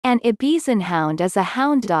An Ibizan Hound is a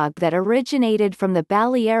hound dog that originated from the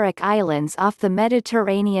Balearic Islands off the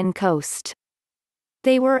Mediterranean coast.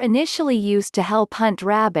 They were initially used to help hunt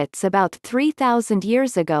rabbits about 3,000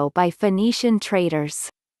 years ago by Phoenician traders.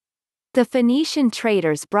 The Phoenician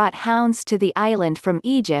traders brought hounds to the island from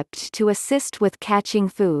Egypt to assist with catching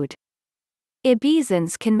food.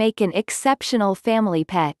 Ibizans can make an exceptional family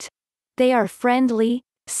pet. They are friendly,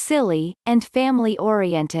 silly, and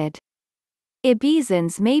family-oriented.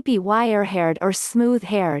 Ibizans may be wire-haired or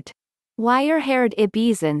smooth-haired. Wire-haired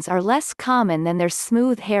Ibizans are less common than their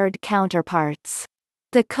smooth-haired counterparts.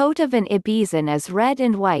 The coat of an Ibizan is red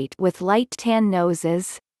and white with light tan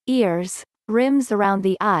noses, ears, rims around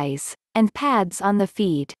the eyes, and pads on the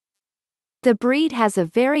feet. The breed has a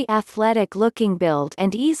very athletic-looking build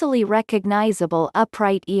and easily recognizable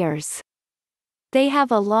upright ears. They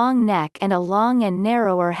have a long neck and a long and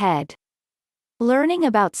narrower head. Learning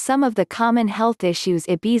about some of the common health issues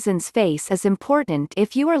Ibizans face is important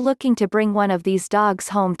if you are looking to bring one of these dogs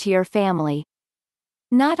home to your family.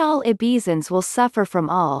 Not all Ibizans will suffer from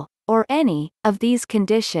all, or any, of these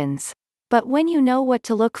conditions, but when you know what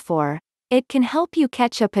to look for, it can help you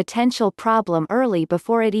catch a potential problem early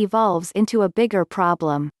before it evolves into a bigger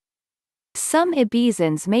problem. Some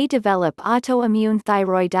Ibizans may develop autoimmune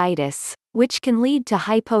thyroiditis, which can lead to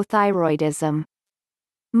hypothyroidism.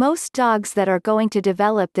 Most dogs that are going to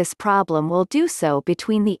develop this problem will do so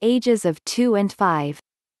between the ages of 2 and 5.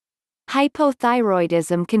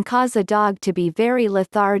 Hypothyroidism can cause a dog to be very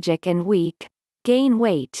lethargic and weak, gain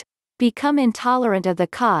weight, become intolerant of the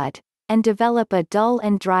cod, and develop a dull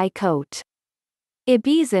and dry coat.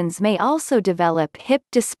 Ibizans may also develop hip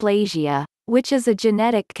dysplasia, which is a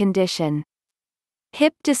genetic condition.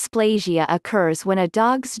 Hip dysplasia occurs when a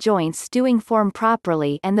dog's joints don't form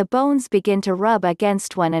properly and the bones begin to rub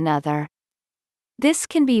against one another. This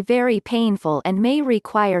can be very painful and may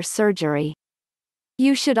require surgery.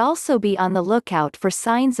 You should also be on the lookout for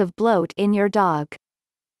signs of bloat in your dog.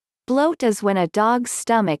 Bloat is when a dog's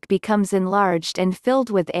stomach becomes enlarged and filled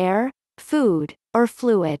with air, food, or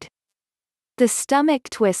fluid. The stomach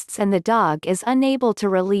twists and the dog is unable to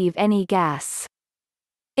relieve any gas.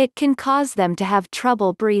 It can cause them to have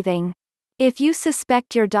trouble breathing. If you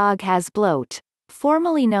suspect your dog has bloat,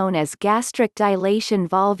 formerly known as gastric dilation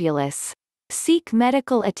volvulus, seek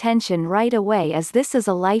medical attention right away as this is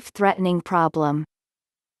a life-threatening problem.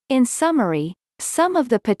 In summary, some of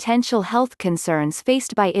the potential health concerns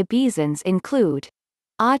faced by Ibizans include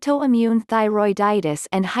autoimmune thyroiditis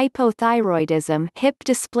and hypothyroidism. Hip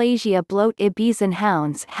dysplasia. Bloat. Ibizan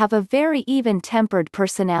hounds have a very even-tempered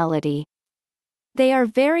personality. They are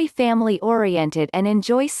very family-oriented and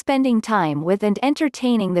enjoy spending time with and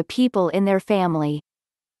entertaining the people in their family.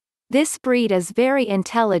 This breed is very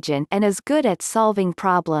intelligent and is good at solving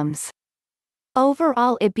problems.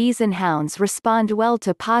 Overall, Ibizan hounds respond well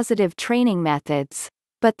to positive training methods,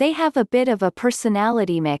 but they have a bit of a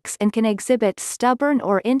personality mix and can exhibit stubborn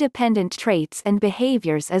or independent traits and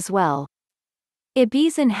behaviors as well.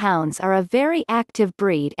 Ibizan hounds are a very active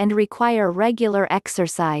breed and require regular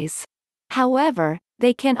exercise. However,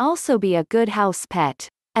 they can also be a good house pet,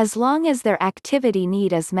 as long as their activity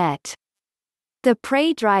need is met. The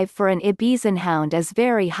prey drive for an Ibizan hound is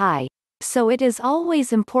very high, so it is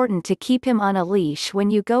always important to keep him on a leash when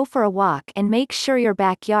you go for a walk and make sure your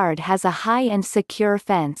backyard has a high and secure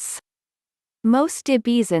fence. Most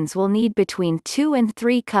Ibizans will need between 2 and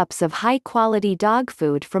 3 cups of high-quality dog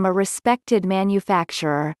food from a respected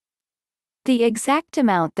manufacturer. The exact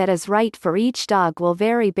amount that is right for each dog will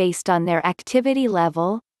vary based on their activity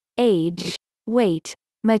level, age, weight,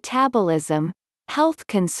 metabolism, health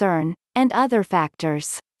concern, and other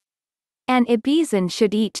factors. An Ibizan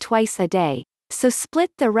should eat twice a day, so split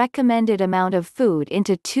the recommended amount of food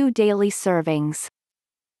into 2 daily servings.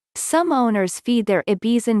 Some owners feed their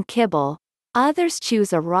Ibizan kibble, others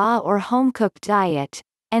choose a raw or home-cooked diet,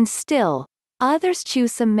 and still, others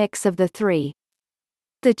choose some mix of the 3.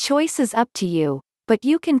 The choice is up to you, but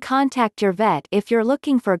you can contact your vet if you're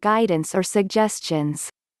looking for guidance or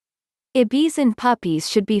suggestions. Ibizan puppies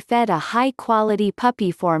should be fed a high-quality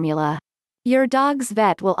puppy formula. Your dog's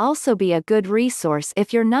vet will also be a good resource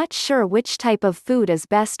if you're not sure which type of food is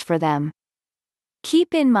best for them.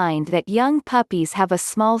 Keep in mind that young puppies have a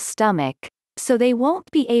small stomach, so they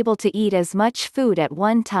won't be able to eat as much food at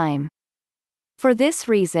one time. For this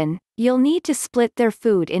reason, you'll need to split their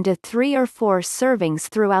food into 3 or 4 servings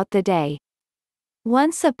throughout the day.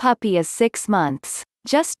 Once a puppy is 6 months,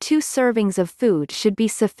 just 2 servings of food should be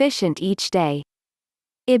sufficient each day.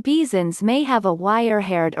 Ibizans may have a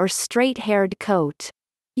wire-haired or straight-haired coat.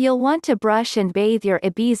 You'll want to brush and bathe your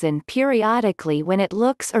Ibizan periodically when it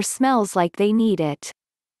looks or smells like they need it.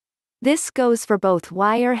 This goes for both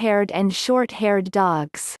wire-haired and short-haired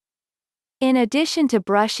dogs. In addition to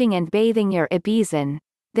brushing and bathing your Ibizan,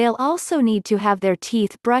 they'll also need to have their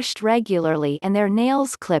teeth brushed regularly and their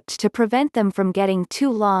nails clipped to prevent them from getting too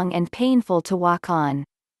long and painful to walk on.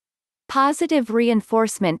 Positive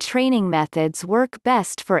reinforcement training methods work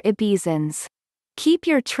best for Ibizans. Keep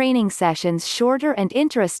your training sessions shorter and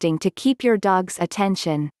interesting to keep your dog's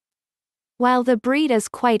attention. While the breed is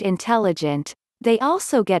quite intelligent, they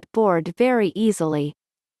also get bored very easily.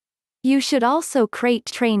 You should also crate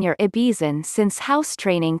train your Ibizan since house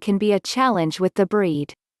training can be a challenge with the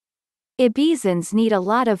breed. Ibizans need a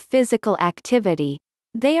lot of physical activity.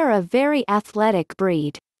 They are a very athletic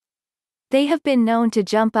breed. They have been known to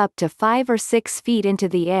jump up to 5 or 6 feet into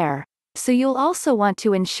the air, so you'll also want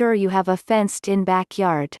to ensure you have a fenced-in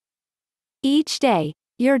backyard. Each day,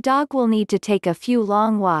 your dog will need to take a few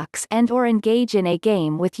long walks and/or engage in a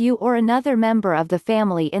game with you or another member of the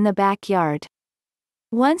family in the backyard.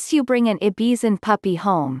 Once you bring an Ibizan puppy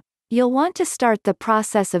home, you'll want to start the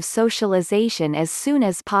process of socialization as soon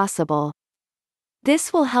as possible.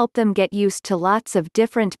 This will help them get used to lots of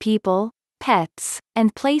different people, pets,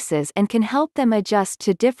 and places and can help them adjust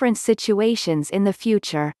to different situations in the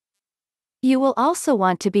future. You will also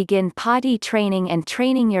want to begin potty training and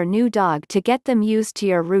training your new dog to get them used to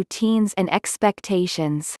your routines and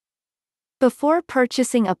expectations. Before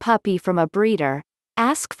purchasing a puppy from a breeder,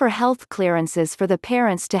 ask for health clearances for the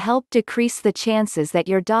parents to help decrease the chances that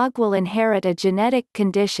your dog will inherit a genetic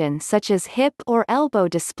condition such as hip or elbow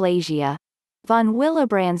dysplasia, von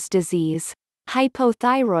Willebrand's disease,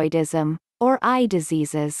 hypothyroidism, or eye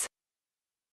diseases.